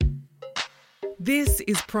This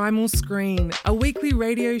is Primal Screen, a weekly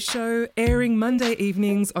radio show airing Monday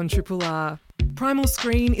evenings on Triple R. Primal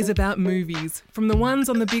Screen is about movies, from the ones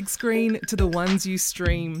on the big screen to the ones you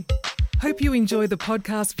stream. Hope you enjoy the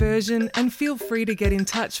podcast version and feel free to get in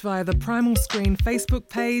touch via the Primal Screen Facebook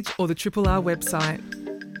page or the Triple R website.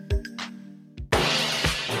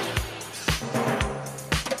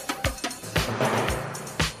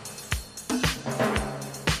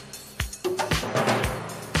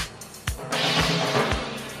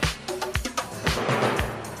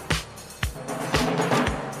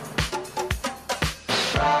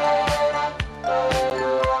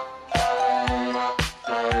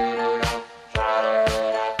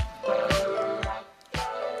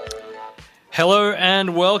 Hello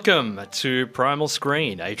and welcome to Primal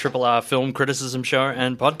Screen, a Triple R film criticism show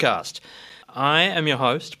and podcast. I am your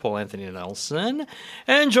host, Paul Anthony Nelson,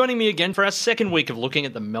 and joining me again for our second week of looking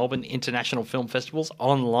at the Melbourne International Film Festival's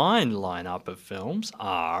online lineup of films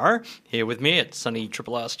are, here with me at sunny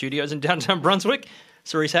Triple R Studios in downtown Brunswick,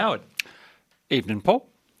 Cerise Howard. Evening, Paul.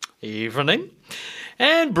 Evening.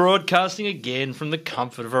 And broadcasting again from the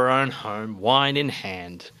comfort of her own home, wine in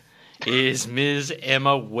hand, is Ms.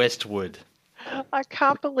 Emma Westwood. I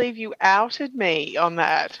can't believe you outed me on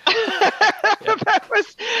that.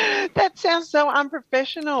 That sounds so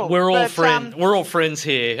unprofessional. We're all friends. We're all friends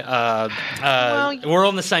here. We're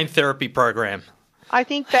on the same therapy program. I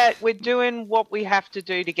think that we're doing what we have to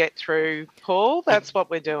do to get through, Paul. That's what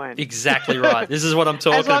we're doing. Exactly right. This is what I'm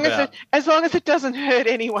talking about. As long as it doesn't hurt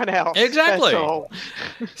anyone else. Exactly. That's all.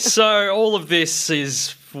 So all of this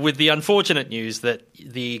is with the unfortunate news that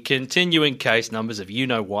the continuing case numbers of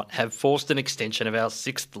you-know-what have forced an extension of our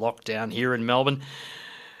 6th lockdown here in Melbourne.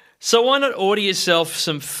 So why not order yourself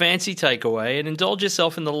some fancy takeaway and indulge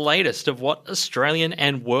yourself in the latest of what Australian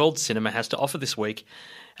and world cinema has to offer this week,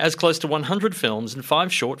 as close to 100 films and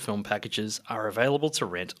 5 short film packages are available to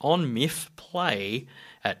rent on MIFF Play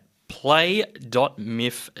at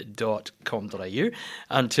play.miff.com.au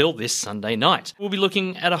until this Sunday night. We'll be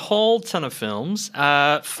looking at a whole ton of films.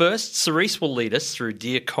 First, Cerise will lead us through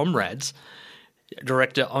Dear Comrades,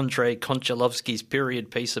 director Andrei Konchalovsky's period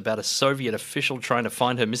piece about a Soviet official trying to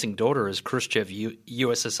find her missing daughter as Khrushchev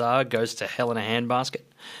USSR goes to hell in a handbasket,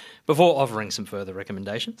 before offering some further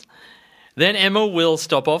recommendations. Then Emma will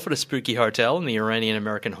stop off at a spooky hotel in the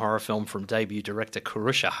Iranian-American horror film from debut director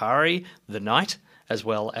Karusha Hari, The Night, as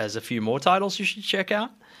well as a few more titles you should check out.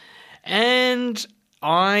 And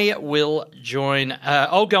I will join...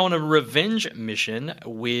 I'll go on a revenge mission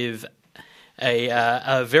with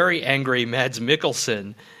a very angry Mads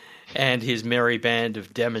Mikkelsen and his merry band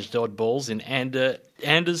of damaged oddballs in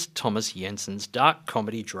Anders Thomas Jensen's dark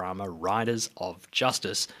comedy drama Riders of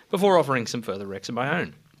Justice, before offering some further recs of my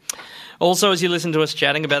own. Also, as you listen to us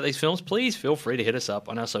chatting about these films, please feel free to hit us up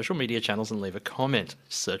on our social media channels and leave a comment.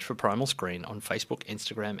 Search for Primal Screen on Facebook,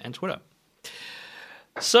 Instagram, and Twitter.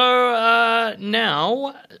 So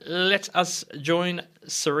now let us join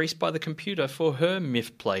Cerise by the computer for her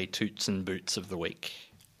MIFF Play Toots and Boots of the week.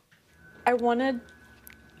 I wanted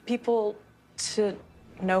people to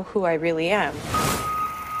know who I really am.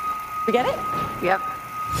 You get it? Yep.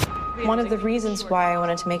 One of the reasons why I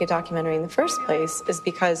wanted to make a documentary in the first place is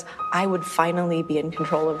because I would finally be in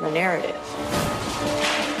control of the narrative.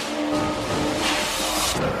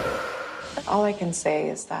 All I can say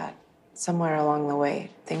is that somewhere along the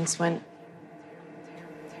way, things went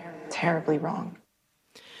terribly wrong.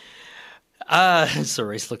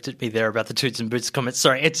 Cerise looked at me there about the Toots and Boots comments.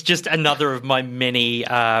 Sorry, it's just another of my many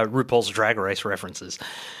RuPaul's Drag Race references.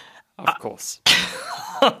 Of course.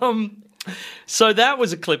 So that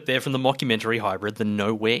was a clip there from the mockumentary hybrid The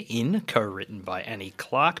Nowhere Inn, co-written by Annie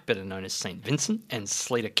Clark, better known as St. Vincent, and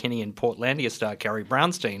Sleater Kinney and Portlandia star Carrie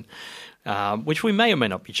Brownstein, which we may or may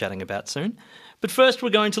not be chatting about soon. But first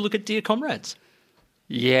we're going to look at Dear Comrades.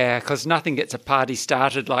 Yeah, because nothing gets a party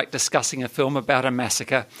started like discussing a film about a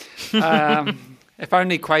massacre. If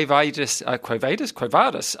only Quo Vadis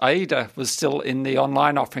Aida was still in the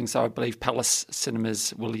online offering, so I believe Palace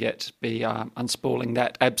Cinemas will yet be unspooling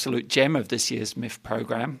that absolute gem of this year's MIFF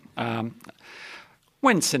program.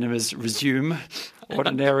 When cinemas resume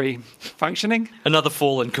ordinary functioning. Another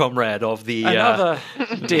fallen comrade of the... Another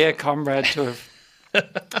dear comrade to have...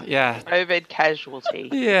 Yeah. COVID casualty.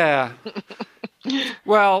 Yeah.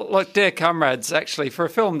 Well, look, Dear Comrades, actually, for a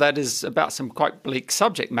film that is about some quite bleak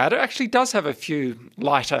subject matter, actually does have a few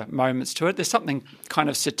lighter moments to it. There's something kind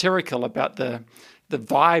of satirical about the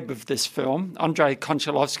vibe of this film. Andrei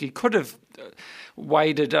Konchalovsky could have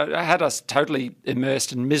had us totally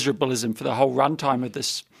immersed in miserabilism for the whole runtime of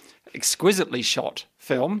this exquisitely shot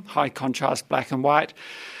film, high contrast, black and white.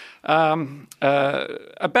 about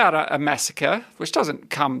a massacre, which doesn't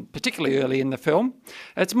come particularly early in the film.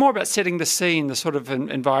 It's more about setting the scene, the sort of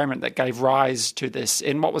environment that gave rise to this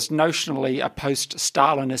in what was notionally a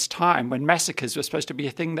post-Stalinist time when massacres were supposed to be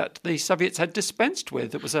a thing that the Soviets had dispensed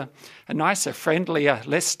with. It was a nicer, friendlier,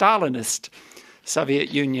 less Stalinist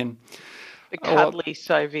Soviet Union. The cuddly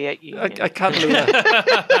Soviet Union. A cuddly...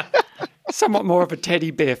 somewhat more of a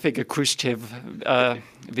teddy bear figure, Khrushchev,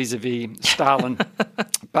 vis-a-vis Stalin.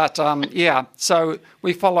 But, so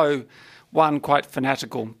we follow one quite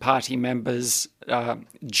fanatical party member's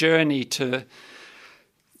journey to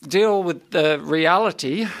deal with the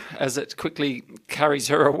reality, as it quickly carries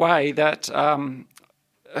her away, that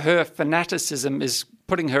her fanaticism is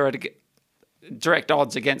putting her at direct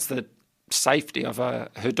odds against the safety of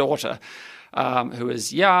her daughter, who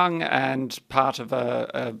is young and part of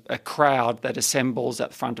a crowd that assembles at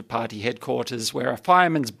the front of party headquarters, where a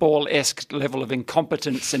fireman's ball-esque level of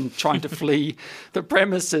incompetence in trying to flee the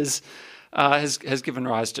premises has given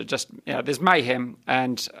rise to just, there's mayhem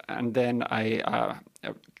and then a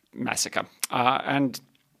massacre. And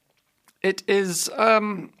it is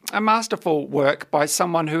a masterful work by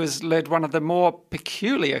someone who has led one of the more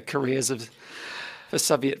peculiar careers for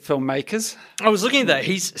Soviet filmmakers. I was looking at that.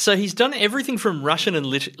 He's done everything from Russian and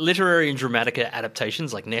literary and dramatic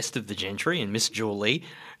adaptations like Nest of the Gentry and Miss Julie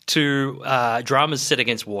to dramas set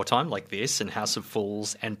against wartime like this and House of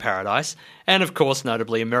Fools and Paradise, and of course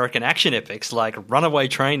notably American action epics like Runaway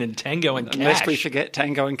Train and Tango and Cash. Lest we forget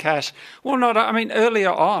Tango and Cash. Well,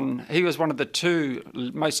 earlier on he was one of the two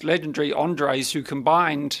most legendary Andreis who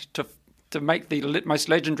combined to make the most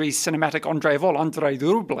legendary cinematic Andrei of all, Andrei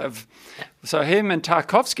Rublev. So him and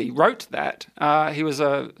Tarkovsky wrote that. He was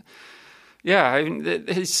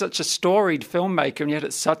he's such a storied filmmaker, and yet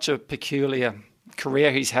it's such a peculiar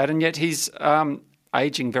career he's had, and yet he's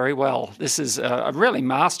aging very well. This is a really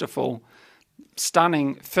masterful,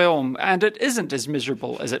 stunning film, and it isn't as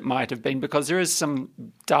miserable as it might have been because there is some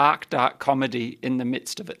dark, dark comedy in the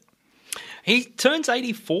midst of it. He turns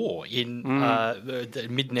 84 in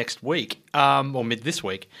mid next week, or mid this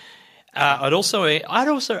week. I'd also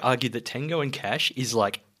argue that Tango and Cash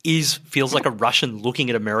feels like a Russian looking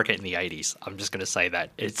at America in the 80s. I'm just going to say that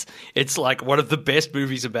it's like one of the best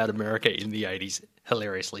movies about America in the 80s,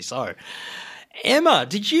 hilariously so. Emma,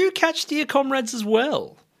 did you catch Dear Comrades as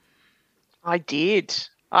well? I did.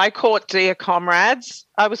 I caught Dear Comrades.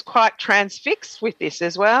 I was quite transfixed with this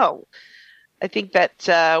as well. I think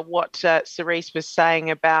that what Cerise was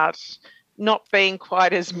saying about not being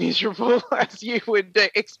quite as miserable as you would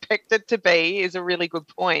expect it to be is a really good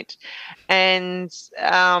point. And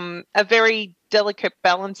a very delicate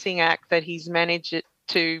balancing act that he's managed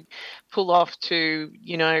to pull off to,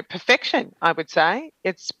 perfection, I would say.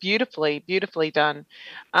 It's beautifully, beautifully done.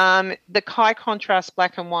 The high contrast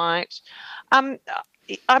black and white. I'm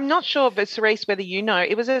not sure, but Cerise, whether you know,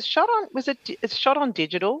 it's shot on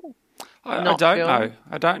digital? I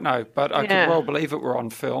don't know, but I could well believe it were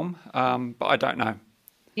on film, but I don't know.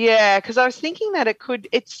 Yeah, because I was thinking that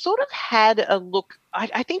it sort of had a look,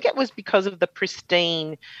 I think it was because of the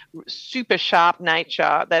pristine, super sharp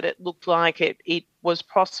nature that it looked like it was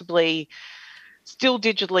possibly still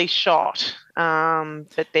digitally shot,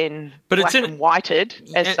 but black and whited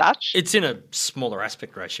as such. It's in a smaller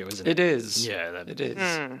aspect ratio, isn't it? It is. Yeah, it is.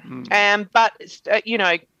 But,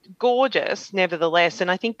 gorgeous nevertheless.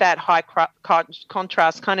 And I think that high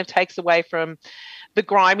contrast kind of takes away from the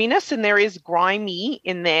griminess, and there is grimy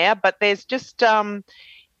in there, but there's just there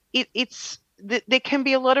can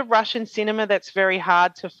be a lot of Russian cinema that's very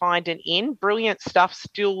hard to find an in. Brilliant stuff,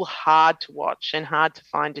 still hard to watch and hard to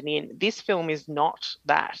find an in. This film is not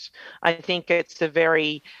that. I think it's a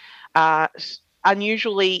very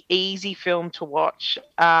unusually easy film to watch,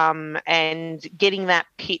 and getting that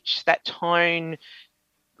pitch, that tone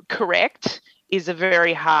correct is a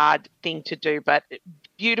very hard thing to do, but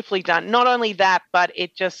beautifully done. Not only that, but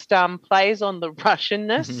it just plays on the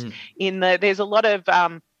Russianness. There's a lot of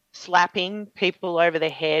slapping people over the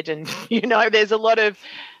head, and there's a lot of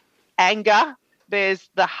anger. There's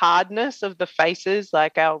the hardness of the faces,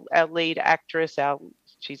 like our lead actress,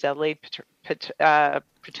 she's our lead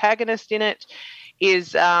protagonist in it,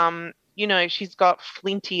 is she's got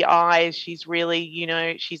flinty eyes. She's really,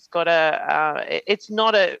 she's got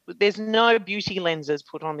there's no beauty lenses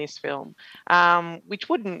put on this film, which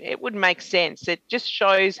wouldn't make sense. It just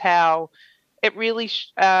shows how it really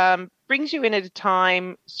brings you in at a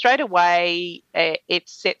time straight away. It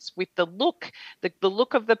sets with the look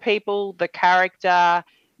of the people, the character,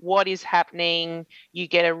 what is happening. You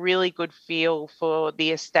get a really good feel for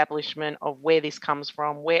the establishment of where this comes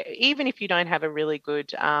from, where even if you don't have a really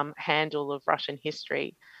good handle of Russian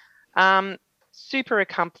history. Super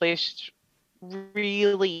accomplished,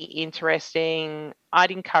 really interesting.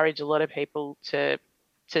 I'd encourage a lot of people to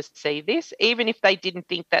see this, even if they didn't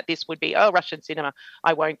think that this would be Russian cinema.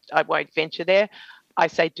 I won't venture there. I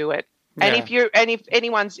say do it. Yeah. And if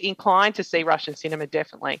anyone's inclined to see Russian cinema,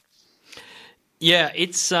 definitely. Yeah,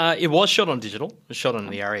 it was shot on digital. It was shot on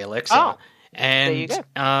the Arri Alexa. Oh, and there you go.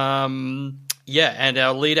 And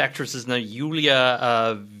our lead actress is now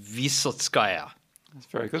Yulia Vysotskaya. That's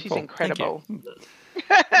very good. She's Paul. incredible.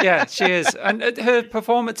 Yeah, she is. And her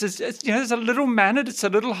performance is, it's a little mannered, it's a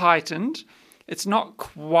little heightened. It's not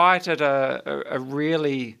quite at a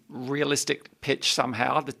really realistic pitch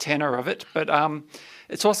somehow, the tenor of it, but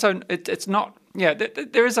it's also, it's not,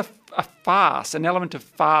 there is a farce, an element of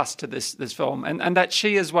farce to this film, and that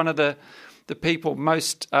she is one of the people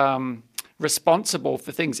most responsible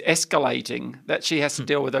for things escalating, that she has to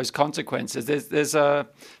deal with those consequences. There's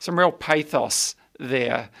some real pathos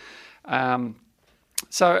there. It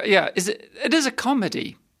is a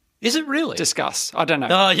comedy. Is it really? Discuss. I don't know.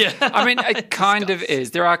 Oh, yeah. I mean, it kind of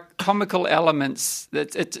is. There are comical elements.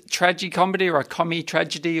 It's a tragedy or a commie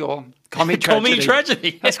tragedy or commie tragedy. Commie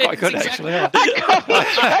tragedy. That's quite good, actually. Yeah.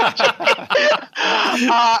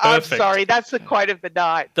 I'm sorry. That's the quote of the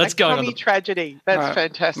night. That's going on commie the tragedy. That's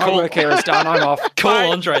fantastic. My work here is done. I'm off.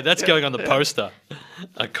 Call Andre. That's going on the poster.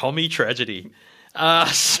 A commie tragedy.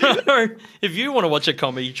 So if you want to watch a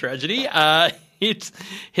commie tragedy,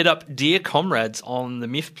 hit up Dear Comrades on the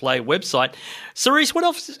Myth Play website. Cerise, what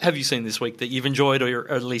else have you seen this week that you've enjoyed or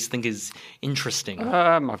at least think is interesting?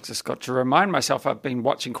 I've just got to remind myself I've been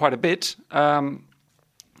watching quite a bit. And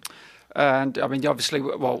I mean, obviously,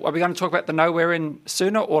 well, are we going to talk about The Nowhere Inn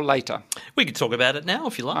sooner or later? We could talk about it now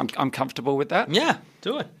if you like. I'm comfortable with that. Yeah,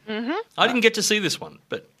 do it. Mm-hmm. I didn't get to see this one,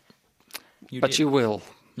 but you did. You will.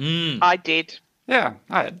 I did. Yeah,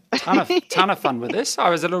 I had a ton of fun with this. I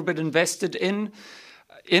was a little bit invested in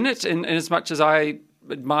it, in as much as I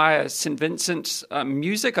admire St. Vincent's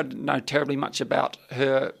music. I didn't know terribly much about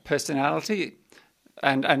her personality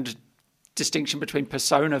and distinction between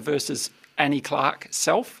persona versus Annie Clark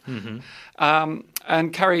self. Mm-hmm.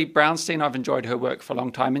 And Carrie Brownstein, I've enjoyed her work for a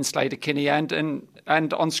long time in Sleater-Kinney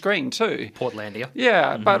and on screen too. Portlandia.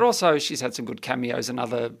 Yeah, but also she's had some good cameos in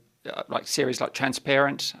other series like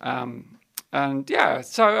Transparent. And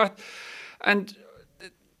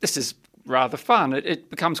this is rather fun. It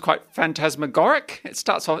becomes quite phantasmagoric. It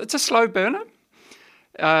starts off, it's a slow burner,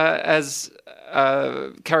 as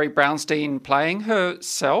Carrie Brownstein playing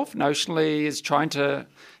herself notionally is trying to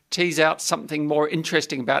tease out something more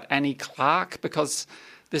interesting about Annie Clark, because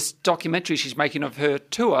this documentary she's making of her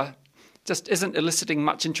tour just isn't eliciting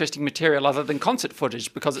much interesting material other than concert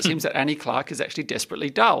footage, because it seems that Annie Clark is actually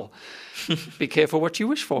desperately dull. Be careful what you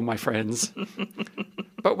wish for, my friends.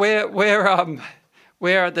 But where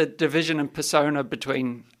the division and persona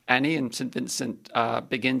between Annie and St. Vincent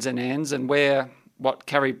begins and ends, and where what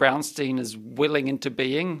Carrie Brownstein is willing into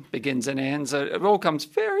being begins and ends, it all comes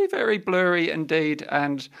very, very blurry indeed,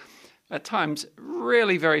 and at times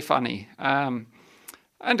really very funny.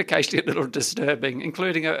 And occasionally a little disturbing,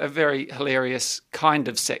 including a very hilarious kind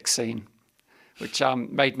of sex scene, which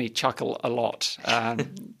made me chuckle a lot.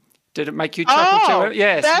 Did it make you chuckle, Joe?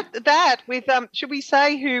 Yes. That with should we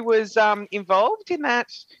say who was involved in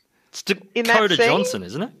that? It's Dakota Johnson,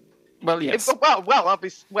 isn't it? Well, yes. Well,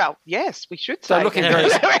 obviously. Well, yes, we should say. So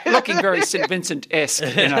looking very St. Vincent-esque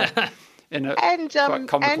in a quite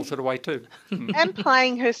comical sort of way too. And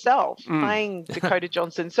playing herself, playing Dakota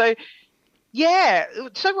Johnson. So. Yeah.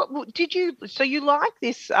 So, what did you? So you like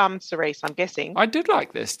this, Cerise? I'm guessing. I did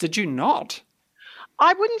like this. Did you not?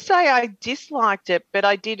 I wouldn't say I disliked it, but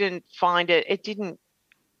I didn't find it. It didn't.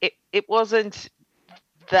 It wasn't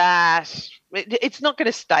that. It's not going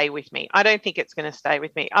to stay with me. I don't think it's going to stay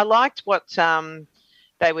with me. I liked what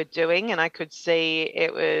they were doing, and I could see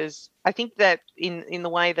it was. I think that in the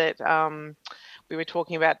way that we were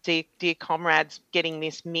talking about Dear Comrades getting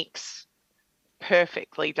this mix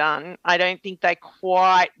perfectly done. I don't think they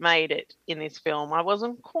quite made it in this film. I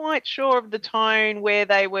wasn't quite sure of the tone, where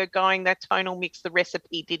they were going, that tonal mix, the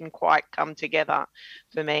recipe didn't quite come together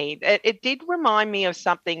for me. It did remind me of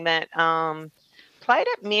something that played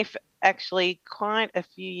at MIF actually quite a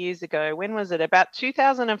few years ago. When was it? About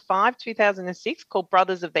 2005, 2006, called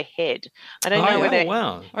Brothers of the Head. I don't know whether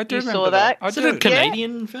I do you remember saw that. Is it a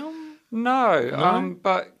Canadian film? No,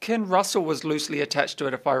 but Ken Russell was loosely attached to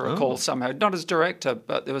it, if I recall, somehow. Not as director,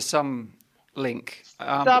 but there was some link.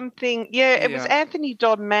 It was Anthony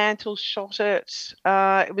Dodd Mantle shot it.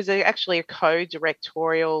 It was actually a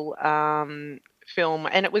co-directorial film,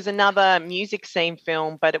 and it was another music scene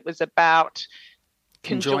film, but it was about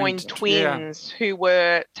conjoined twins who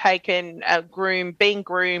were being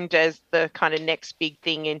groomed as the kind of next big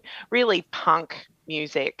thing in really punk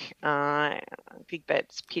music. I think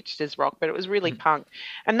that's pitched as rock, but it was really punk.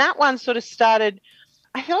 And that one sort of started,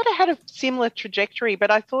 I thought it had a similar trajectory, but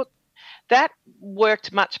I thought that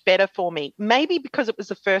worked much better for me. Maybe because it was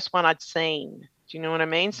the first one I'd seen. Do you know what I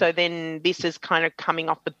mean? So then this is kind of coming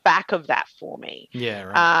off the back of that for me. Yeah,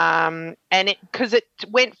 right. And because it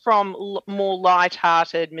went from more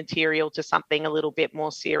light-hearted material to something a little bit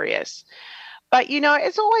more serious. But,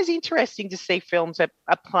 it's always interesting to see films that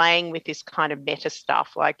are playing with this kind of meta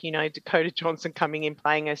stuff, like, Dakota Johnson coming in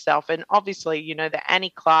playing herself. And obviously, the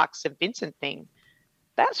Annie Clark St. Vincent thing,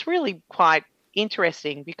 that's really quite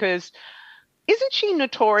interesting because isn't she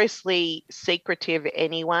notoriously secretive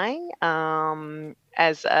anyway,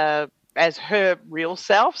 as her real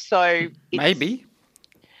self? So maybe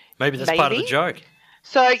that's part of the joke.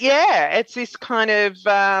 So yeah, it's this kind of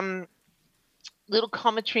little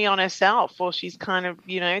commentary on herself, or she's kind of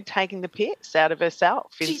taking the piss out of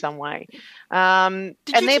herself in some way. And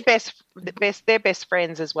they're best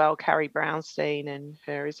friends as well, Carrie Brownstein and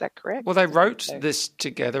her. Is that correct? Well, they wrote this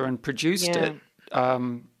together and produced it.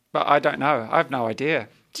 But I don't know. I have no idea.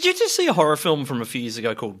 Did you just see a horror film from a few years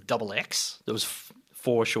ago called Double X? There was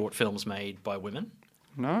 4 short films made by women.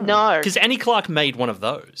 No. Because Annie Clark made one of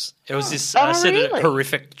those. It was this set at a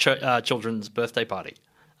horrific children's birthday party.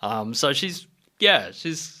 So she's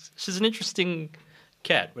an interesting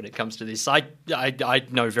cat when it comes to this. I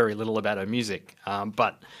know very little about her music,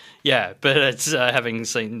 but it's having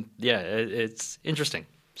seen, it's interesting.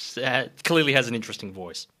 Clearly has an interesting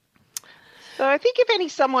voice. So I think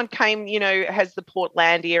if someone came, has the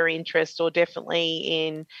Portlandia interest, or definitely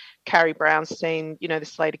in Carrie Brownstein, the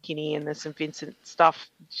Slater-Kinney and the St. Vincent stuff,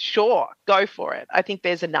 sure, go for it. I think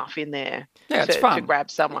there's enough in there it's fun. To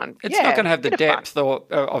grab someone. It's not going to have the depth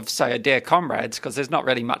of, say, a Dear Comrades, because there's not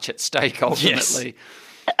really much at stake ultimately.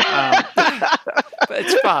 Yes. But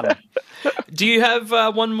it's fun. Do you have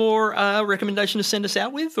one more recommendation to send us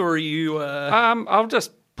out with, or are you... I'll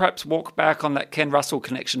just perhaps walk back on that Ken Russell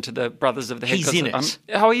connection to the Brothers of the Head. He's in it.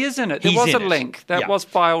 He is in it. There was a link. That was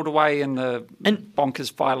filed away in the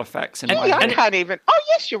bonkers file of facts. I can't even... Oh,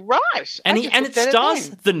 yes, you're right. And it stars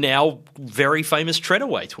the now very famous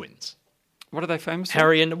Treadaway twins. What are they famous for?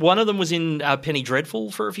 Harry, and one of them was in Penny Dreadful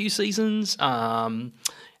for a few seasons,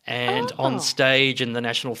 and on stage in the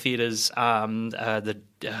National Theatres, the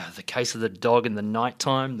Case of the Dog in the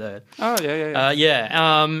Nighttime. They're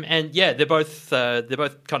both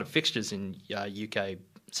kind of fixtures in UK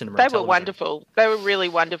cinema. They were wonderful. They were really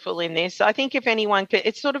wonderful in this. I think if anyone could,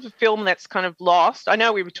 it's sort of a film that's kind of lost. I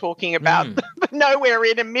know we were talking about Nowhere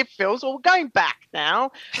in and Myth films. Well, we're going back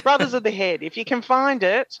now. Brothers of the Head. If you can find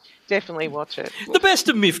it, definitely watch it. The best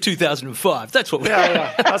of Myth 2005. That's what we're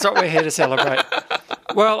That's what we're here to celebrate.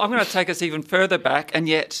 Well, I'm going to take us even further back, and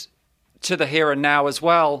yet to the here and now as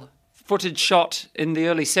well. Footage shot in the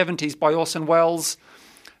early 70s by Orson Welles.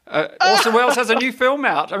 Orson Welles has a new film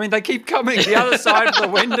out. I mean, they keep coming. The Other Side of the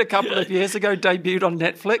Wind a couple of years ago debuted on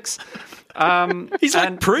Netflix. He's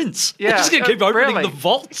like Prince. Yeah, he's going to keep opening the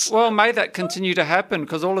vaults. Well, may that continue to happen,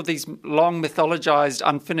 because all of these long mythologized,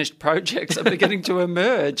 unfinished projects are beginning to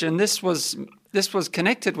emerge. And this was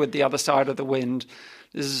connected with The Other Side of the Wind.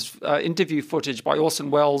 This is interview footage by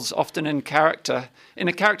Orson Welles, often in a character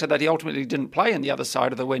that he ultimately didn't play in The Other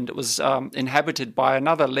Side of the Wind. It was inhabited by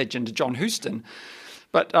another legend, John Huston.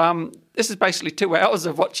 But this is basically 2 hours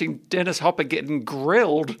of watching Dennis Hopper getting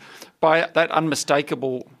grilled by that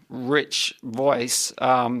unmistakable, rich voice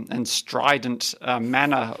and strident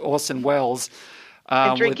manner, Orson Welles.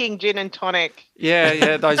 And drinking gin and tonic.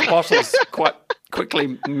 Yeah, those bottles quite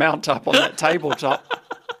quickly mount up on that tabletop.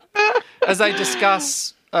 As they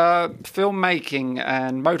discuss filmmaking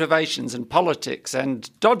and motivations and politics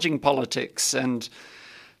and dodging politics and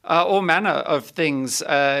all manner of things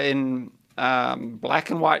in black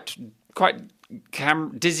and white, quite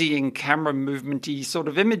dizzying camera movement-y sort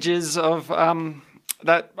of images of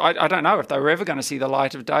that I don't know if they were ever going to see the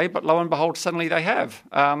light of day, but lo and behold, suddenly they have.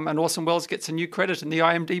 And Orson Welles gets a new credit in the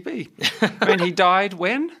IMDb. I mean, he died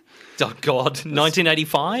when? Oh, God,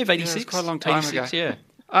 1985, 86? Yeah, quite a long time ago. Yeah.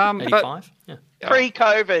 85? Yeah.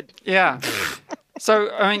 Pre-COVID. Yeah. So,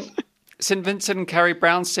 I mean, St. Vincent and Carrie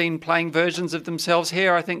Brownstein playing versions of themselves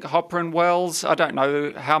here. I think Hopper and Welles, I don't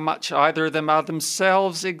know how much either of them are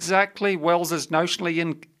themselves exactly. Welles is notionally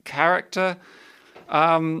in character.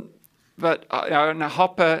 But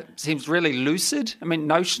Hopper seems really lucid. I mean,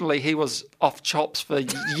 notionally, he was off chops for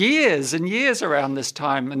years and years around this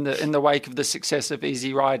time in the wake of the success of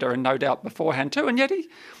Easy Rider, and no doubt beforehand too. And yet he,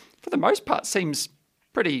 for the most part, seems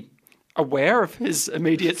pretty aware of his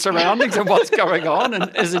immediate surroundings and what's going on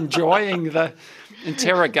and is enjoying the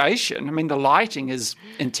interrogation. I mean, the lighting is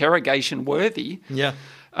interrogation worthy. Yeah.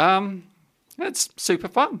 It's super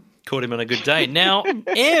fun. Caught him on a good day. Now,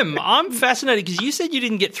 Em, I'm fascinated because you said you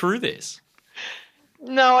didn't get through this.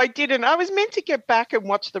 No, I didn't. I was meant to get back and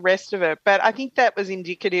watch the rest of it, but I think that was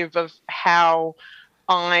indicative of how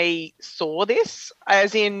I saw this,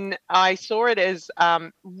 as in I saw it as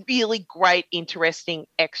really great, interesting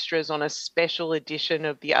extras on a special edition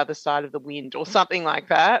of The Other Side of the Wind or something like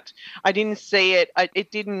that. I didn't see it.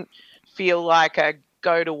 It didn't feel like a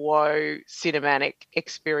go-to-woe cinematic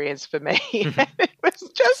experience for me. It was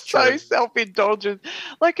just so self-indulgent.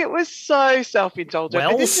 Like, it was so self-indulgent.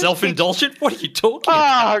 Well, self-indulgent? What are you talking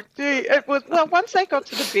about? Oh, dude, it was. Well, once they got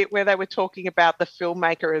to the bit where they were talking about the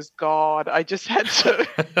filmmaker as God, I just had to,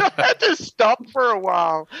 I had to stop for a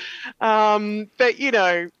while. But, you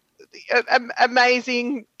know,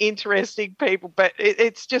 amazing, interesting people. But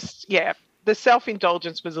it's just, yeah, the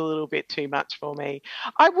self-indulgence was a little bit too much for me.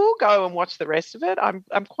 I will go and watch the rest of it.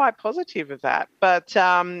 I'm quite positive of that. But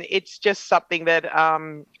it's just something that,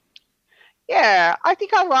 yeah, I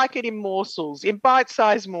think I like it in morsels, in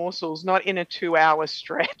bite-sized morsels, not in a 2-hour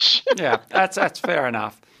stretch. Yeah, that's fair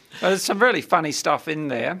enough. There's some really funny stuff in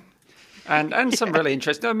there. And some really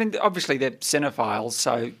interesting. I mean, obviously they're cinephiles,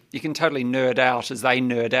 so you can totally nerd out as they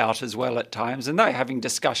nerd out as well at times. And they're having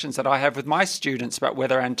discussions that I have with my students about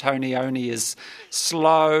whether Antonioni is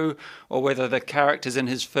slow or whether the characters in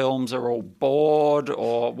his films are all bored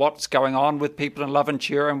or what's going on with people in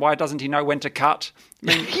L'Avventura and why doesn't he know when to cut.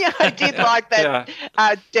 I mean, yeah, I did like that.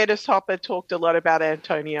 Yeah. Dennis Hopper talked a lot about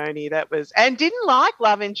Antonioni. And didn't like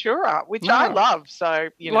L'Avventura, which I love. So,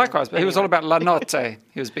 you know, likewise, but anyway. He was all about La Notte.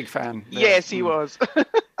 He was a big fan. Yes, he was.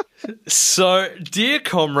 So, Dear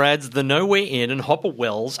Comrades, The Nowhere Inn and Hopper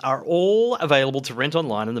Wells are all available to rent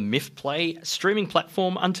online on the MIF Play streaming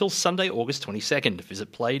platform until Sunday, August 22nd.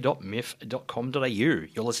 Visit play.mif.com.au.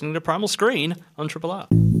 You're listening to Primal Screen on Triple R.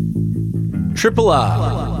 Triple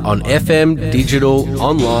R on FM, digital,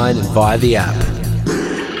 online and via the app.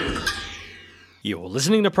 You're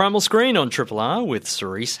listening to Primal Screen on Triple R with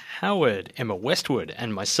Cerise Howard, Emma Westwood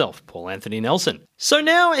and myself, Paul Anthony Nelson. So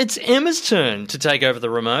now it's Emma's turn to take over the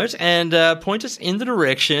remote and point us in the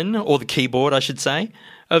direction, or the keyboard I should say,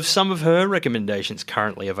 of some of her recommendations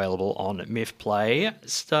currently available on MIF Play,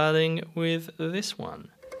 starting with this one.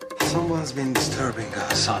 Someone's been disturbing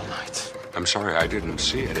us all night. I'm sorry, I didn't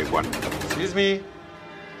see anyone. Excuse me?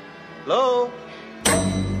 Hello?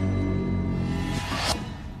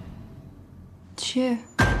 Sure.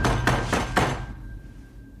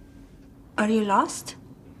 Are you lost?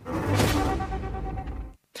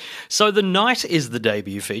 So The Night is the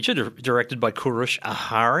debut feature, directed by Kurush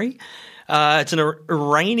Ahari. It's an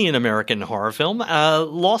Iranian-American horror film.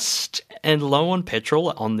 Lost and low on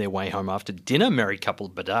petrol on their way home after dinner, married couple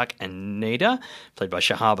Badak and Neda, played by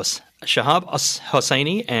Shahab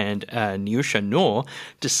Hosseini and Nusha Noor,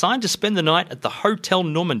 decide to spend the night at the Hotel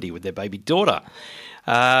Normandy with their baby daughter.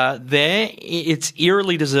 There, it's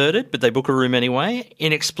eerily deserted, but they book a room anyway.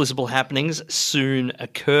 Inexplicable happenings soon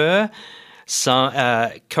occur. Some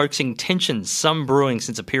coaxing tensions, some brewing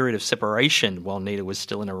since a period of separation while Neda was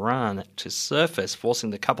still in Iran, to surface, forcing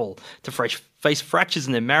the couple to face fractures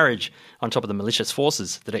in their marriage on top of the malicious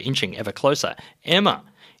forces that are inching ever closer. Emma,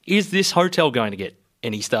 is this hotel going to get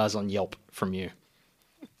any stars on Yelp from you?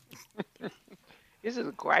 This is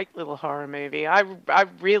a great little horror movie. I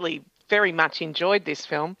really very much enjoyed this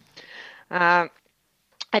film. I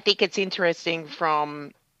think it's interesting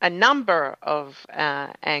from a number of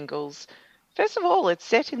angles. First of all, it's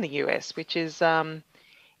set in the US, which is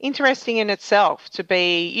interesting in itself to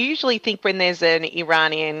be. You usually think when there's an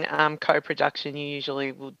Iranian co-production, you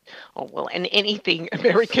usually would, and anything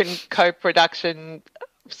American co-production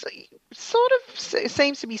sort of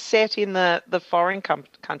seems to be set in the foreign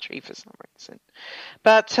country for some reason.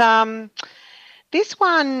 But this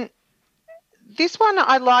one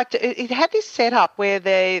I liked. It had this setup where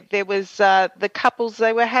there was the couples.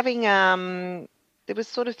 They were having there was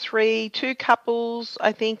sort of two couples,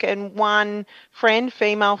 I think, and one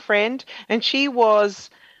female friend, and she was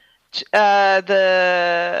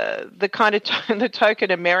the kind of the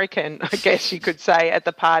token American, I guess you could say, at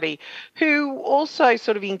the party, who also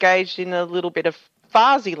sort of engaged in a little bit of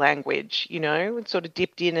Farsi language, you know, and sort of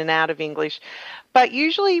dipped in and out of English. But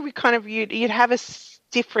usually we kind of you'd have a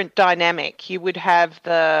different dynamic. You would have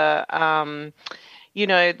the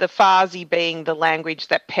the Farsi being the language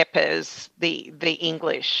that peppers the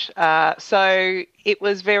English. So it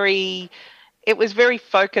was very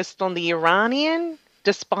focused on the Iranian,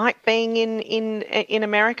 despite being in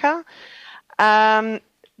America.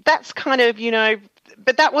 that's kind of,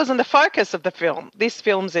 but that wasn't the focus of the film. This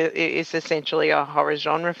film is essentially a horror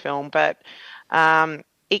genre film, but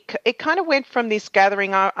it kind of went from this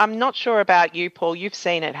gathering. I'm not sure about you, Paul. You've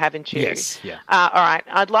seen it, haven't you? Yes, yeah. All right.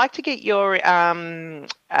 I'd like to get your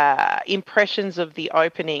impressions of the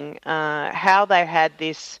opening, how they had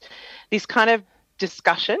this kind of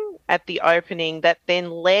discussion at the opening that then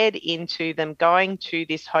led into them going to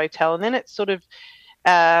this hotel, and then it sort of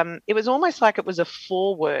it was almost like it was a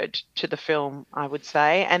foreword to the film, I would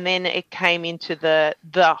say, and then it came into the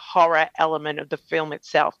horror element of the film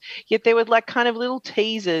itself. Yet there were like kind of little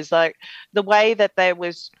teasers, like the way that there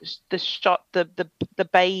was the shot, the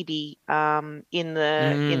baby in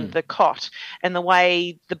the cot, and the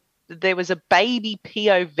way there was a baby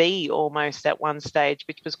POV almost at one stage,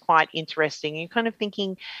 which was quite interesting. You're kind of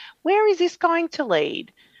thinking, where is this going to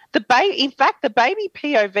lead? In fact, the baby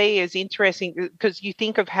POV is interesting because you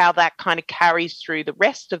think of how that kind of carries through the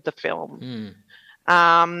rest of the film.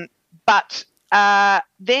 But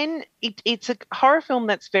then it's a horror film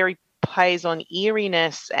that's very plays on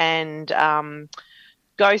eeriness and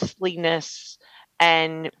ghostliness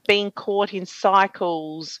and being caught in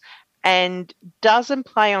cycles, and doesn't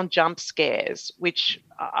play on jump scares, which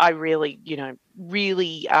I really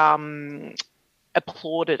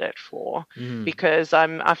applauded it for, because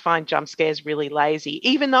I find jump scares really lazy.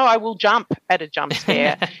 Even though I will jump at a jump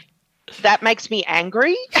scare, that makes me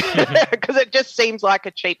angry because it just seems like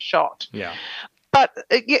a cheap shot. Yeah. But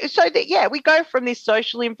we go from this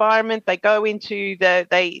social environment. They go into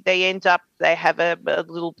they end up. They have a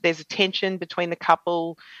little. There's a tension between the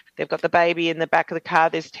couple. They've got the baby in the back of the car.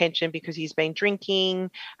 There's tension because he's been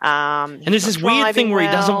drinking. And there's this weird thing where he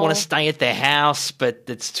doesn't want to stay at their house, but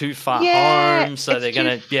it's too far home. So they're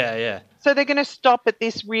going to, So they're going to stop at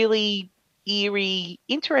this really eerie,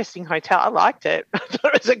 interesting hotel. I liked it. I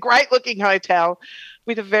thought it was a great looking hotel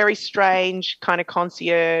with a very strange kind of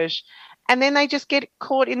concierge. And then they just get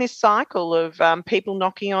caught in this cycle of people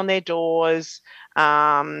knocking on their doors.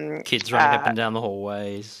 Kids running up and down the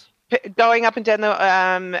hallways. Going up and down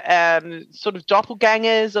the sort of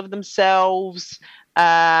doppelgangers of themselves,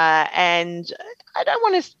 and I don't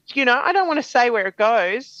want to say where it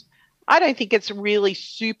goes. I don't think it's really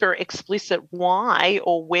super explicit why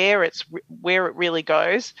or where it really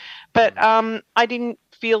goes, but I didn't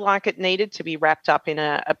feel like it needed to be wrapped up in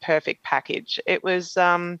a perfect package. It was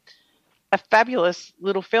a fabulous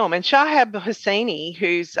little film. And Shahab Hosseini,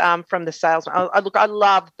 who's from The Salesman, I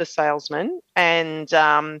loved The Salesman, and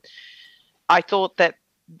I thought that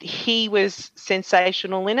he was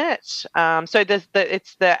sensational in it. So it's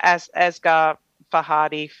the Asghar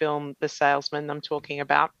Farhadi film, The Salesman, I'm talking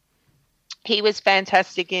about. He was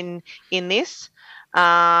fantastic in this.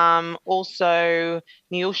 Also,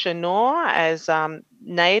 Neusha Noor as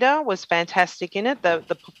Nada was fantastic in it.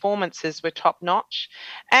 The performances were top notch,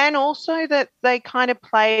 and also that they kind of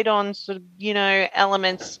played on sort of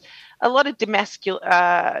elements, a lot of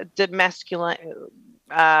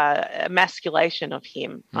emasculation of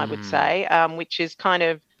him, I would say, which is kind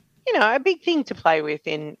of a big thing to play with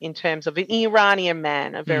in terms of an Iranian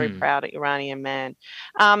man, a very proud Iranian man.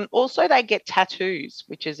 Also, they get tattoos,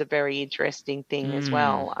 which is a very interesting thing as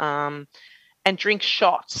well, and drink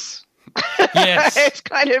shots. Yes. It's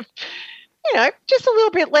kind of, just a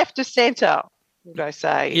little bit left of centre, would I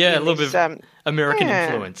say. Yeah, a little bit of American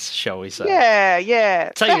influence, shall we say.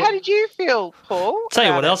 Yeah. So how did you feel, Paul? Tell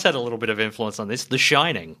you what else had a little bit of influence on this, The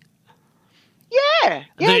Shining. Yeah,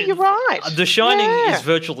 you're right. The Shining is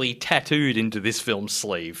virtually tattooed into this film's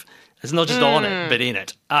sleeve. It's not just on it, but in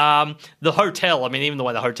it. The hotel, even the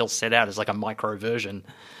way the hotel's set out is like a micro version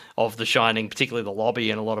of The Shining, particularly the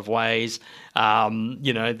lobby in a lot of ways.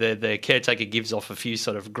 The caretaker gives off a few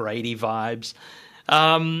sort of Grady vibes.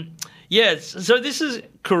 So this is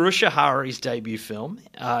Karusha Hari's debut film.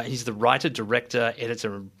 He's the writer, director,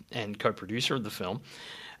 editor, and co-producer of the film.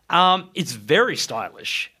 It's very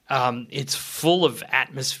stylish. It's full of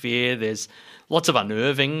atmosphere. There's lots of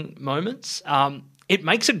unnerving moments. It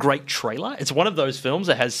makes a great trailer. It's one of those films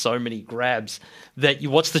that has so many grabs that you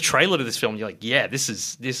watch the trailer to this film and you're like, yeah, this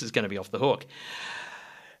is going to be off the hook.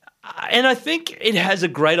 And I think it has a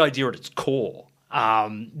great idea at its core.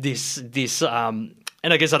 And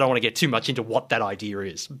I guess I don't want to get too much into what that idea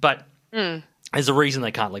is, but there's a reason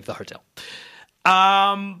they can't leave the hotel.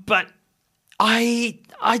 But I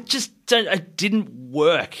just don't, it didn't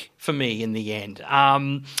work for me in the end.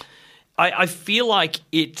 I feel like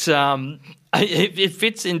it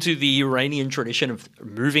fits into the Iranian tradition of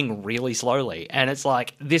moving really slowly, and it's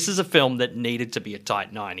like this is a film that needed to be a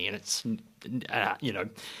tight 90, and it's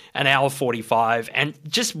an hour 45, and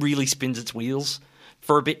just really spins its wheels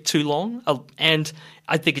for a bit too long, and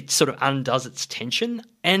I think it sort of undoes its tension.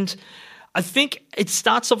 And I think it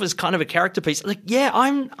starts off as kind of a character piece. Like, yeah,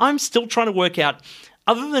 I'm still trying to work out,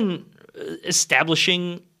 other than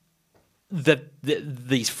establishing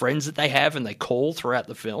these friends that they have and they call throughout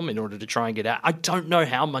the film in order to try and get out, I don't know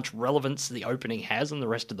how much relevance the opening has on the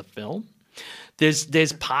rest of the film.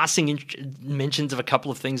 There's passing mentions of a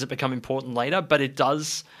couple of things that become important later, but it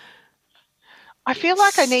does. I feel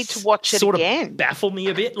like I need to watch it sort again. Of baffle me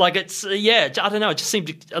a bit. Like it's I don't know. It just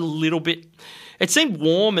seemed a little bit. It seemed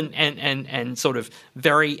warm and sort of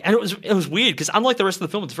very, and it was weird because unlike the rest of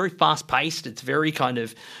the film, it's very fast paced. It's very kind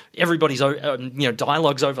of everybody's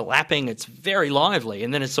dialogue's overlapping. It's very lively,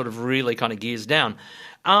 and then it sort of really kind of gears down.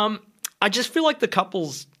 I just feel like the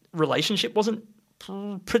couple's relationship wasn't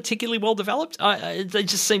particularly well developed. They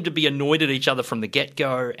just seemed to be annoyed at each other from the get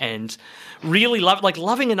go, and really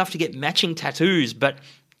loving enough to get matching tattoos, but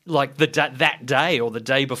like that day or the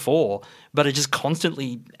day before, but are just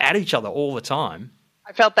constantly at each other all the time.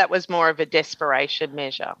 I felt that was more of a desperation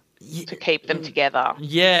measure to keep them together.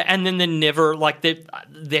 Yeah, and then they're never like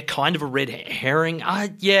they're kind of a red herring.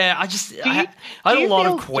 I had a lot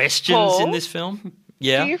of questions Paul, in this film.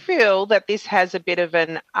 Yeah. Do you feel that this has a bit of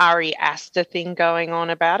an Ari Aster thing going on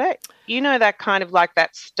about it? You know, that kind of like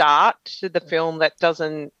that start to the film that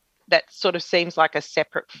sort of seems like a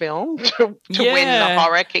separate film to when the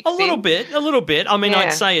horror kicks in. A little bit. I mean,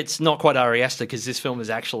 I'd say it's not quite Ari Aster because this film is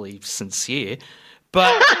actually sincere.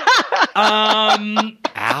 But,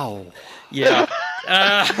 ow. Yeah.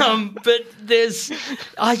 But there's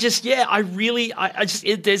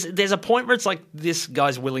a point where it's like this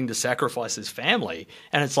guy's willing to sacrifice his family,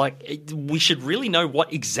 and it's like we should really know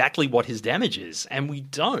exactly what his damage is, and we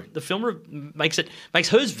don't. The film makes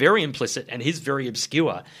hers very implicit and his very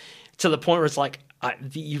obscure, to the point where it's like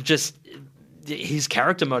his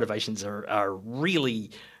character motivations are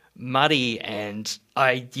really muddy, and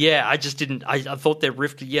I thought their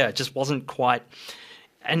rift just wasn't quite.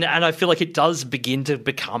 And I feel like it does begin to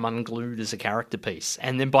become unglued as a character piece.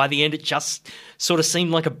 And then by the end, it just sort of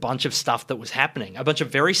seemed like a bunch of stuff that was happening. A bunch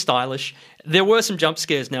of very stylish. There were some jump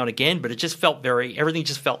scares now and again, but it just felt everything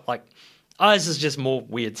just felt like, this is just more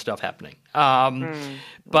weird stuff happening.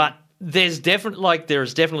 But there's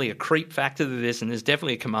definitely a creep factor to this, and there's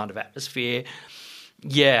definitely a command of atmosphere.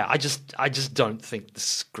 Yeah, I just don't think the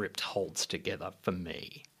script holds together for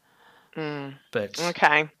me. But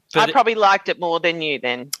okay. I probably liked it more than you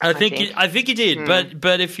then. I think you did,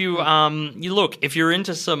 but if you if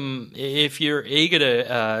you're eager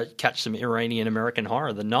to catch some Iranian American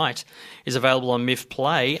horror, The Night is available on MIF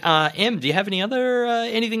Play. Em, do you have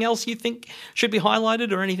anything else you think should be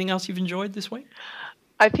highlighted, or anything else you've enjoyed this week?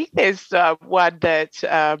 I think there's one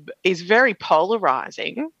that is very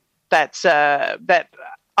polarizing. That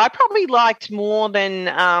I probably liked more than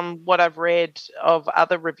what I've read of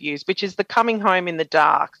other reviews, which is The Coming Home in the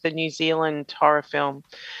Dark, the New Zealand horror film,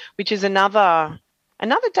 which is another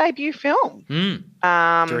debut film.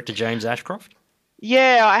 Director James Ashcroft?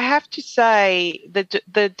 Yeah, I have to say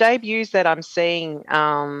the debuts that I'm seeing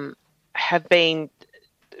have been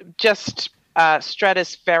just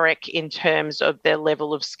stratospheric in terms of their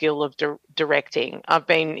level of skill of directing. I've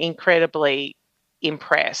been incredibly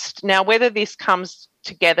impressed. Now, whether this comes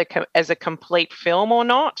together as a complete film or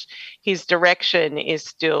not, his direction is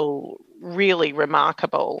still really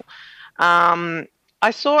remarkable. I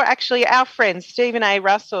saw actually our friend Stephen A.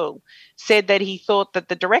 Russell said that he thought that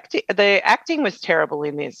the acting was terrible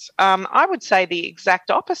in this. I would say the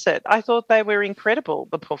exact opposite. I thought they were incredible,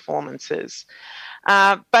 the performances.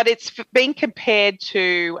 But it's been compared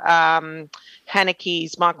to Michael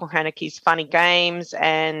Haneke's Funny Games,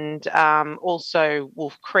 and also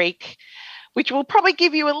Wolf Creek, which will probably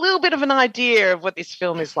give you a little bit of an idea of what this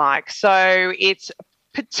film is like. So it's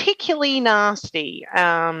particularly nasty,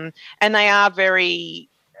 and they are very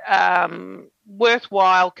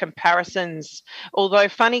worthwhile comparisons, although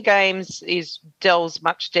Funny Games delves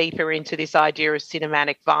much deeper into this idea of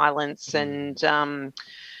cinematic violence and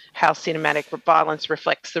how cinematic violence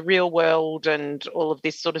reflects the real world and all of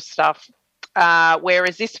this sort of stuff.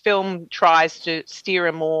 Whereas this film tries to steer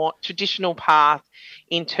a more traditional path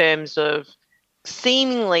in terms of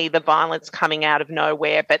seemingly the violence coming out of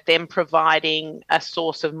nowhere, but then providing a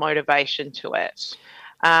source of motivation to it,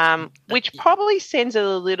 which probably sends it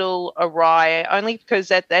a little awry, only because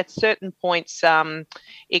at certain points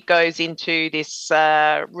it goes into this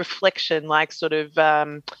reflection, like sort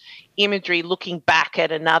of imagery looking back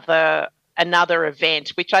at another event,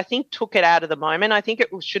 which I think took it out of the moment. I think it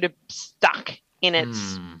should have stuck in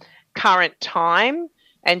its current time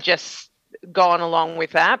and just gone along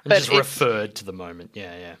with that. But just referred to the moment.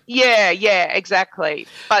 Yeah, exactly.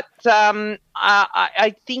 But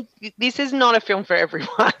I think this is not a film for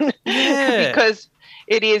everyone because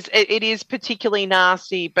it is particularly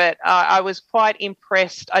nasty. But I was quite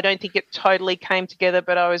impressed. I don't think it totally came together,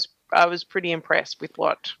 but I was pretty impressed with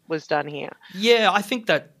what was done here. Yeah, I think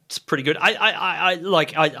that's pretty good. I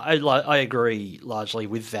agree largely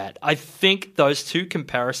with that. I think those two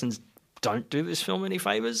comparisons don't do this film any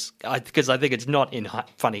favours because I think it's not in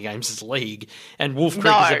Funny Games' league, and Wolf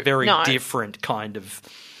Creek is a very different kind of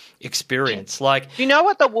experience. Do you know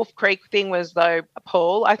what the Wolf Creek thing was though,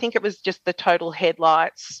 Paul? I think it was just the total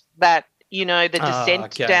headlights that, you know, the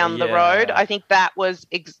descent down the road. I think that was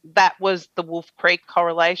the Wolf Creek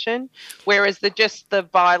correlation, whereas the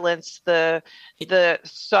violence, the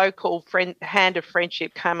so-called hand of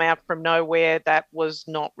friendship come out from nowhere. That was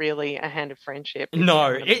not really a hand of friendship.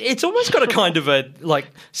 No, it's almost got a kind of a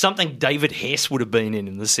something David Hess would have been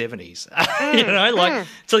in the 70s. You know,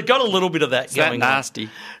 so it got a little bit of that going. That nasty.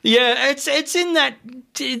 On. Yeah, it's in that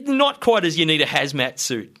not quite as you need a hazmat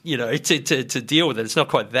suit, you know, to deal with it. It's not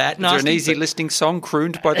quite that nasty. Is there an easy listening song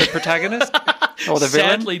crooned by the protagonist or the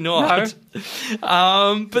villain? Sadly not.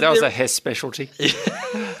 No. But that was a Hess specialty.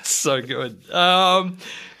 It's so good.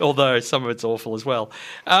 Although some of it's awful as well.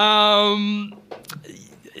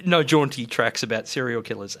 No jaunty tracks about serial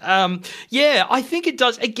killers. Yeah, I think it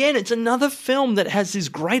does. Again, it's another film that has this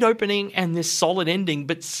great opening and this solid ending,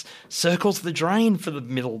 but circles the drain for the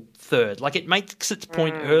middle third. Like, it makes its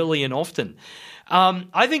point early and often.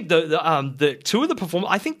 I think the two of the performers.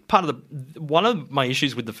 I think one of my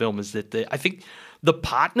issues with the film is that I think the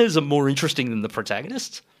partners are more interesting than the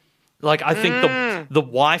protagonists. Like, I think the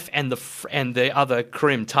wife and the other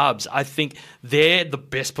Karim Tubbs, I think they're the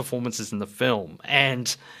best performances in the film. And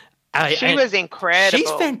she was incredible. She's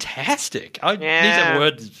fantastic. I need to have a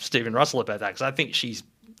word with Stephen Russell about that, because I think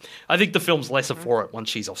the film's lesser for it once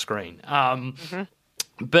she's off screen.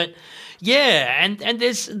 But yeah, and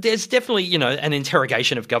there's definitely, you know, an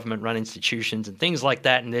interrogation of government-run institutions and things like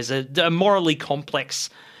that, and there's a morally complex.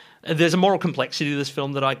 There's a moral complexity to this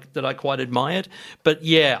film that I quite admired. But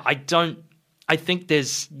yeah, I think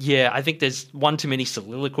there's one too many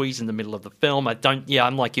soliloquies in the middle of the film.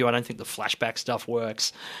 I'm like you. I don't think the flashback stuff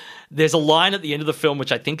works. There's a line at the end of the film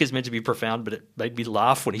which I think is meant to be profound, but it made me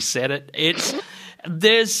laugh when he said it.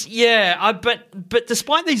 But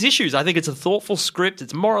despite these issues, I think it's a thoughtful script.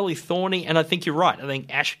 It's morally thorny, and I think you're right. I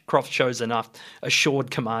think Ashcroft shows enough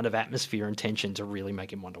assured command of atmosphere and tension to really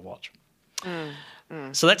make him want to watch.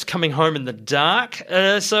 So that's Coming Home in the Dark.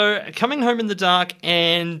 Coming Home in the Dark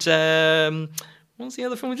and what was the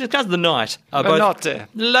other film we discussed? The Night. La Notte.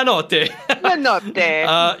 La Notte. La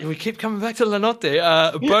Notte. We keep coming back to La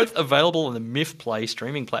Notte. Both available on the MIF Play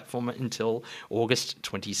streaming platform until August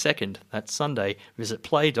 22nd. That's Sunday. Visit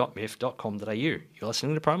play.mif.com.au. You're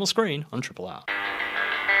listening to Primal Screen on Triple R.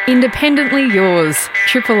 Independently yours,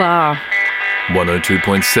 Triple R.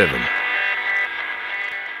 102.7.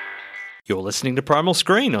 You're listening to Primal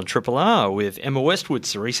Screen on Triple R with Emma Westwood,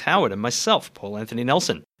 Cerise Howard, and myself, Paul Anthony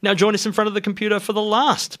Nelson. Now join us in front of the computer for the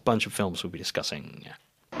last bunch of films we'll be discussing.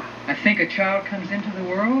 I think a child comes into the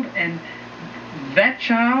world, and that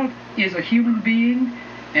child is a human being,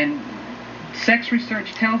 and sex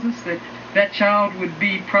research tells us that that child would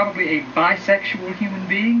be probably a bisexual human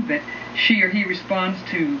being, that she or he responds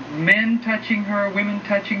to men touching her, women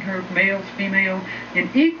touching her, males, female, in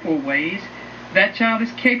equal ways. That child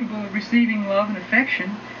is capable of receiving love and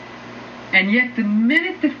affection, and yet the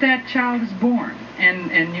minute that child is born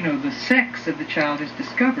and you know, the sex of the child is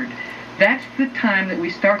discovered, that's the time that we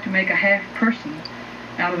start to make a half person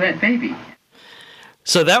out of that baby.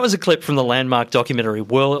 So that was a clip from the landmark documentary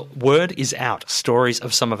Word is Out, Stories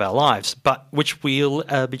of Some of Our Lives, but which we'll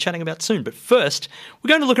be chatting about soon. But first, we're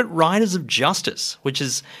going to look at Riders of Justice, which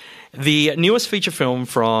is the newest feature film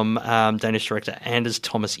from Danish director Anders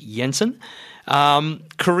Thomas Jensen.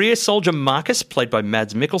 Career soldier Marcus, played by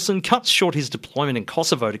Mads Mikkelsen, cuts short his deployment in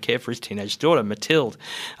Kosovo to care for his teenage daughter, Mathilde,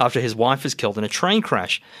 after his wife is killed in a train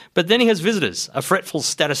crash. But then he has visitors, a fretful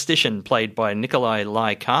statistician played by Nikolai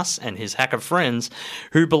Lai-Kass and his hacker friends,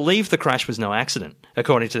 who believe the crash was no accident.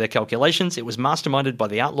 According to their calculations, it was masterminded by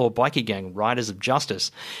the outlaw bikie gang Riders of Justice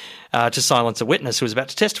to silence a witness who was about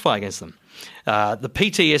to testify against them. The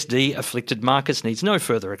PTSD-afflicted Marcus needs no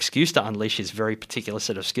further excuse to unleash his very particular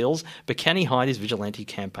set of skills, but can he hide his vigilante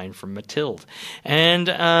campaign from Mathilde? And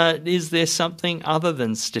is there something other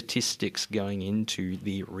than statistics going into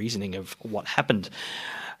the reasoning of what happened?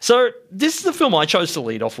 So this is the film I chose to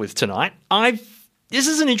lead off with tonight. This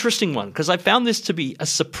is an interesting one because I found this to be a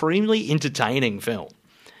supremely entertaining film.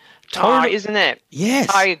 Isn't it? Yes.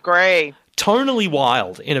 I agree. tonally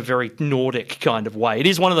wild in a very Nordic kind of way. It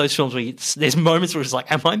is one of those films where there's moments where it's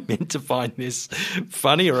like, am I meant to find this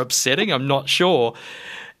funny or upsetting? I'm not sure.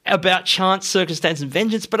 About chance, circumstance, and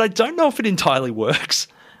vengeance, but I don't know if it entirely works.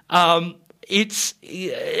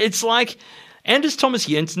 It's like Anders Thomas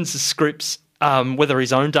Jensen's scripts, whether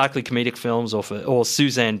his own darkly comedic films or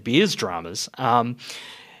Suzanne Bier's dramas,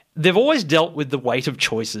 they've always dealt with the weight of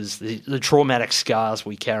choices, the traumatic scars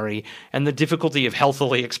we carry, and the difficulty of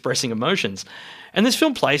healthily expressing emotions. And this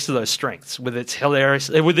film plays to those strengths with its hilarious,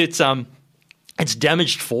 with its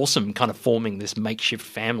damaged foursome kind of forming this makeshift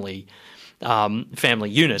family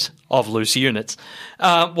unit of loose units,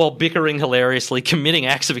 while bickering hilariously, committing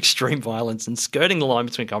acts of extreme violence, and skirting the line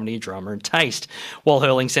between comedy, drama, and taste, while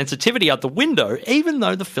hurling sensitivity out the window, even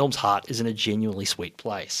though the film's heart is in a genuinely sweet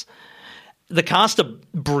place. The cast are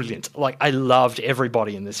brilliant. Like, I loved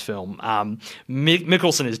everybody in this film.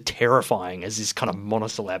 Mikkelsen is terrifying as this kind of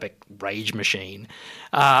monosyllabic rage machine.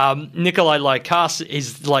 Nikolai Lykas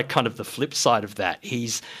is like kind of the flip side of that.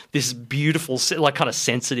 He's this beautiful, like kind of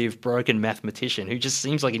sensitive, broken mathematician who just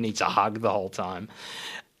seems like he needs a hug the whole time.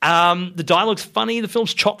 The dialogue's funny. The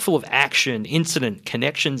film's chock full of action, incident,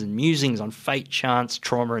 connections, and musings on fate, chance,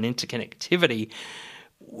 trauma, and interconnectivity,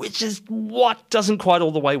 which is what doesn't quite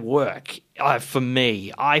all the way work for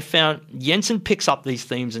me. I found Jensen picks up these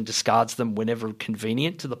themes and discards them whenever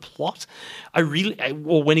convenient to the plot. Or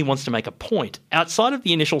when he wants to make a point. Outside of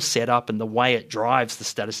the initial setup and the way it drives the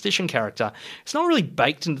statistician character, it's not really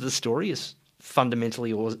baked into the story as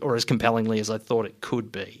fundamentally or as compellingly as I thought it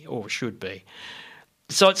could be or should be.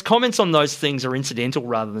 So its comments on those things are incidental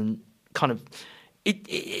rather than kind of...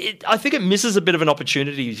 I think it misses a bit of an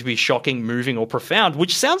opportunity to be shocking, moving, or profound,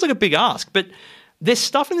 which sounds like a big ask, but there's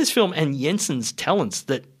stuff in this film and Jensen's talents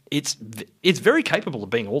that it's very capable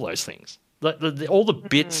of being all those things. All the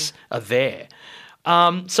bits are there.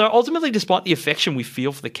 So ultimately, despite the affection we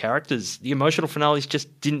feel for the characters, the emotional finales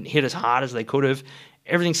just didn't hit as hard as they could have.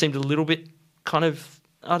 Everything seemed a little bit kind of,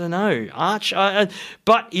 I don't know, arch.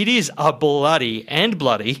 But it is a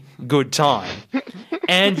bloody good time.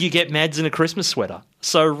 And you get Mads in a Christmas sweater.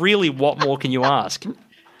 So really, what more can you ask?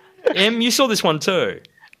 Em, you saw this one too.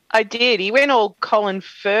 I did. He went all Colin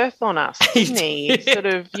Firth on us, didn't he? Sort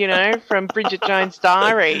of, from Bridget Jones'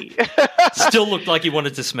 Diary. Still looked like he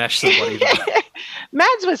wanted to smash somebody.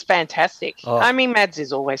 Mads was fantastic. Oh. I mean, Mads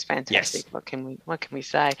is always fantastic. Yes. What can we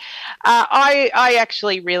say? I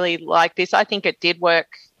actually really like this. I think it did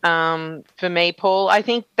work for me, Paul. I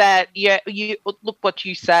think that you look what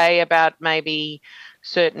you say about maybe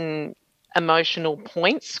certain emotional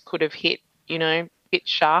points could have hit, a bit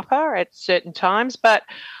sharper at certain times, but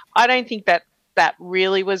I don't think that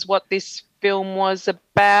really was what this film was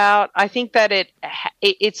about. I think that it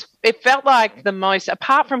felt like the most,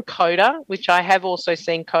 apart from Coda, which I have also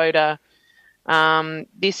seen Coda,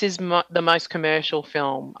 this is the most commercial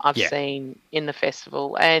film I've seen in the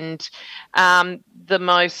festival, and the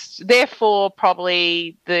most, therefore,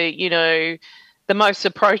 probably the most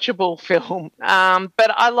approachable film.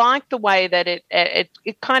 But I like the way that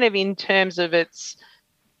it kind of, in terms of its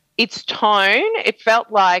tone, it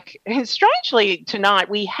felt like, and strangely tonight,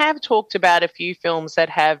 we have talked about a few films that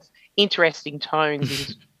have interesting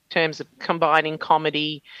tones in terms of combining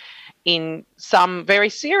comedy in some very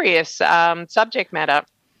serious subject matter.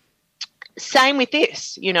 Same with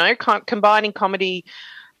this, combining comedy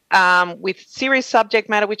with serious subject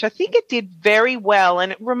matter, which I think it did very well.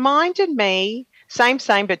 And it reminded me, same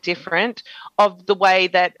but different, of the way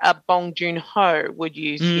that Bong Joon-ho would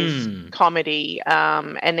use his comedy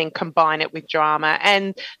and then combine it with drama.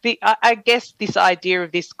 And I guess this idea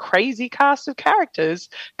of this crazy cast of characters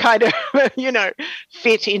kind of,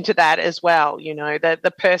 fit into that as well,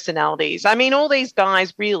 the personalities. I mean, all these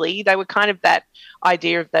guys really, they were kind of that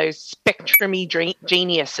idea of those spectrum-y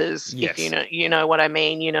geniuses, yes. if you know what I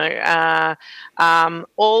mean,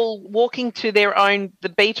 all walking to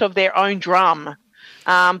the beat of their own drum.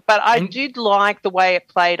 But I did like the way it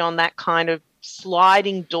played on that kind of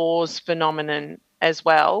sliding doors phenomenon as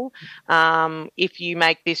well. If you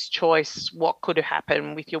make this choice, what could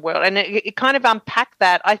happen with your world? And it kind of unpacked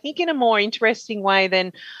that, I think, in a more interesting way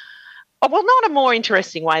than, well, not a more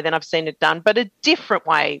interesting way than I've seen it done, but a different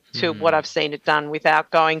way to what I've seen it done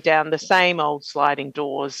without going down the same old sliding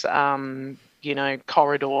doors, corridor.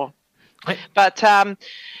 But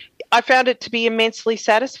I found it to be immensely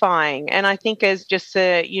satisfying, and I think as just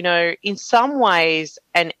in some ways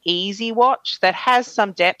an easy watch that has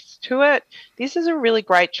some depth to it, this is a really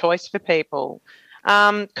great choice for people.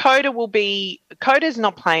 Coda's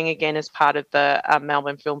not playing again as part of the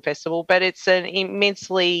Melbourne Film Festival, but it's an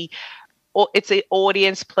immensely it's an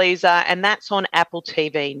audience pleaser, and that's on Apple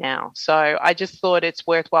TV now. So I just thought it's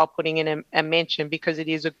worthwhile putting in a mention because it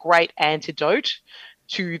is a great antidote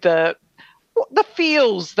to the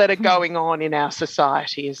feels that are going on in our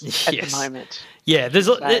society at the moment. Yeah,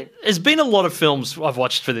 there's been a lot of films I've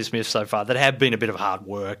watched for this myth so far that have been a bit of hard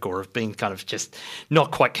work or have been kind of just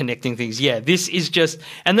not quite connecting things. Yeah, this is just,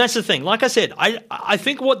 and that's the thing. Like I said, I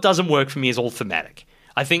think what doesn't work for me is all thematic.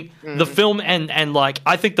 I think the film and like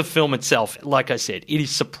I think the film itself, like I said, it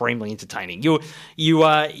is supremely entertaining. You're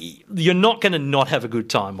not going to not have a good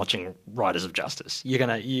time watching Riders of Justice. You're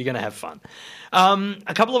gonna have fun.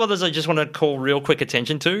 A couple of others I just want to call real quick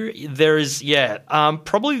attention to. There is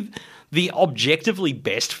probably the objectively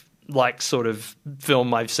best like sort of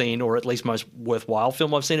film I've seen, or at least most worthwhile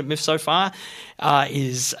film I've seen at MIF so far,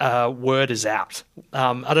 is Word Is Out.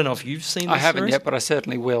 I don't know if you've seen this. I haven't yet, but I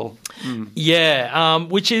certainly will. Yeah,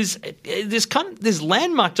 which is this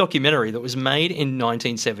landmark documentary that was made in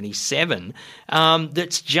 1977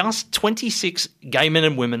 that's just 26 gay men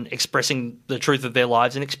and women expressing the truth of their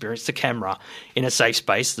lives and experience to camera in a safe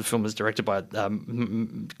space. The film was directed by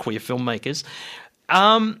queer filmmakers.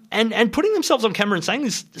 And putting themselves on camera and saying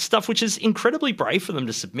this stuff, which is incredibly brave for them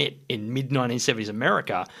to submit in mid-1970s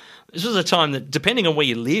America. This was a time that, depending on where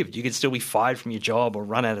you lived, you could still be fired from your job or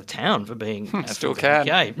run out of town for being still can.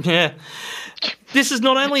 Gay. Yeah. This is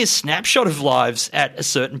not only a snapshot of lives at a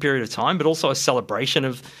certain period of time, but also a celebration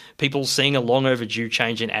of people seeing a long overdue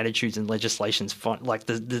change in attitudes and legislations, like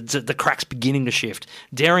the cracks beginning to shift,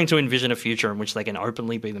 daring to envision a future in which they can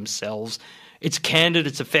openly be themselves. It's candid,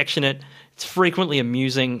 it's affectionate, it's frequently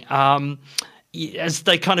amusing. As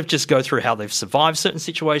they kind of just go through how they've survived certain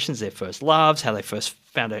situations, their first loves, how they first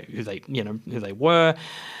found out who they were.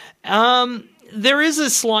 There is a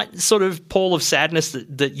slight sort of pall of sadness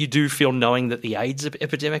that you do feel knowing that the AIDS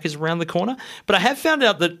epidemic is around the corner. But I have found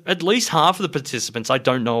out that at least half of the participants, I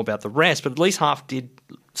don't know about the rest, but at least half did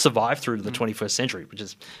survive through to the 21st century, which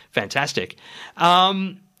is fantastic.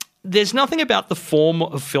 There's nothing about the form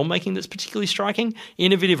of filmmaking that's particularly striking,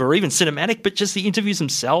 innovative, or even cinematic, but just the interviews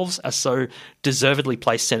themselves are so deservedly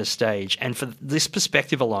placed center stage. And for this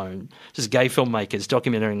perspective alone, just gay filmmakers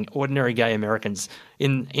documenting ordinary gay Americans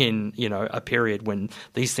in a period when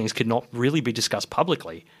these things could not really be discussed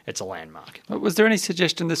publicly, it's a landmark. Was there any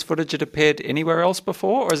suggestion this footage had appeared anywhere else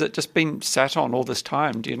before, or has it just been sat on all this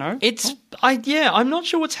time? Do you know? I'm not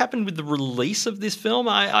sure what's happened with the release of this film.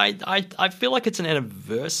 I feel like it's an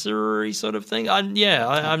anniversary sort of thing.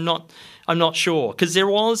 I'm not sure, because there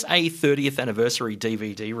was a 30th anniversary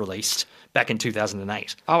DVD released back in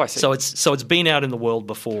 2008. Oh, I see. So it's been out in the world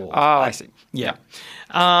before. Oh, I see. Yeah.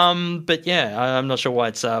 But yeah, I'm not sure why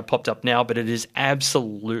it's popped up now, but it is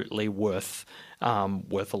absolutely worth a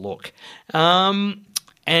look. I've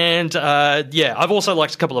also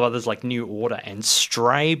liked a couple of others like New Order and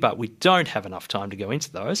Stray, but we don't have enough time to go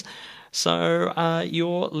into those. So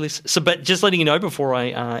but just letting you know before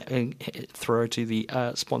I throw to the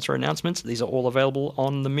sponsor announcements, these are all available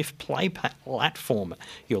on the MIF Play platform.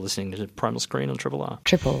 You're listening to Primal Screen on Triple R.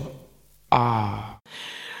 Triple R.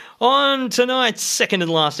 On tonight's second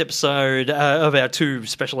and last episode of our two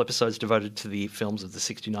special episodes devoted to the films of the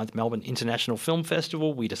 69th Melbourne International Film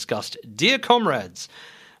Festival, we discussed Dear Comrades,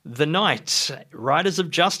 The Night, Riders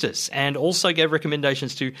of Justice, and also gave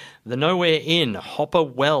recommendations to The Nowhere Inn, Hopper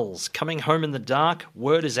Wells, Coming Home in the Dark,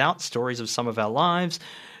 Word Is Out, Stories of Some of Our Lives,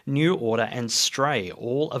 New Order and Stray,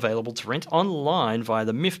 all available to rent online via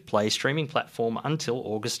the MIF Play streaming platform until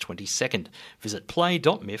August 22nd. Visit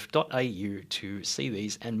play.mif.au to see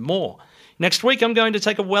these and more. Next week, I'm going to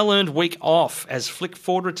take a well-earned week off as Flick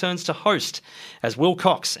Ford returns to host, as Will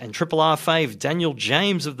Cox and Triple R fave Daniel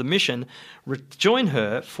James of The Mission join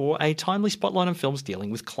her for a timely spotlight on films dealing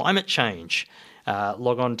with climate change.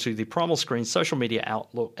 Log on to the Primal Screen social media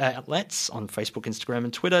outlets on Facebook, Instagram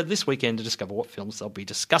and Twitter this weekend to discover what films they'll be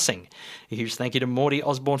discussing. A huge thank you to Morty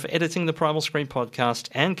Osborne for editing the Primal Screen podcast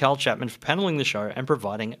and Carl Chapman for panelling the show and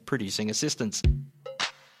providing producing assistance.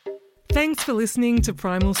 Thanks for listening to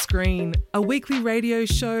Primal Screen, a weekly radio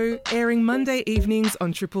show airing Monday evenings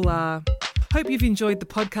on Triple R. Hope you've enjoyed the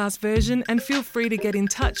podcast version and feel free to get in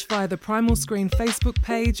touch via the Primal Screen Facebook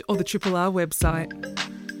page or the Triple R website.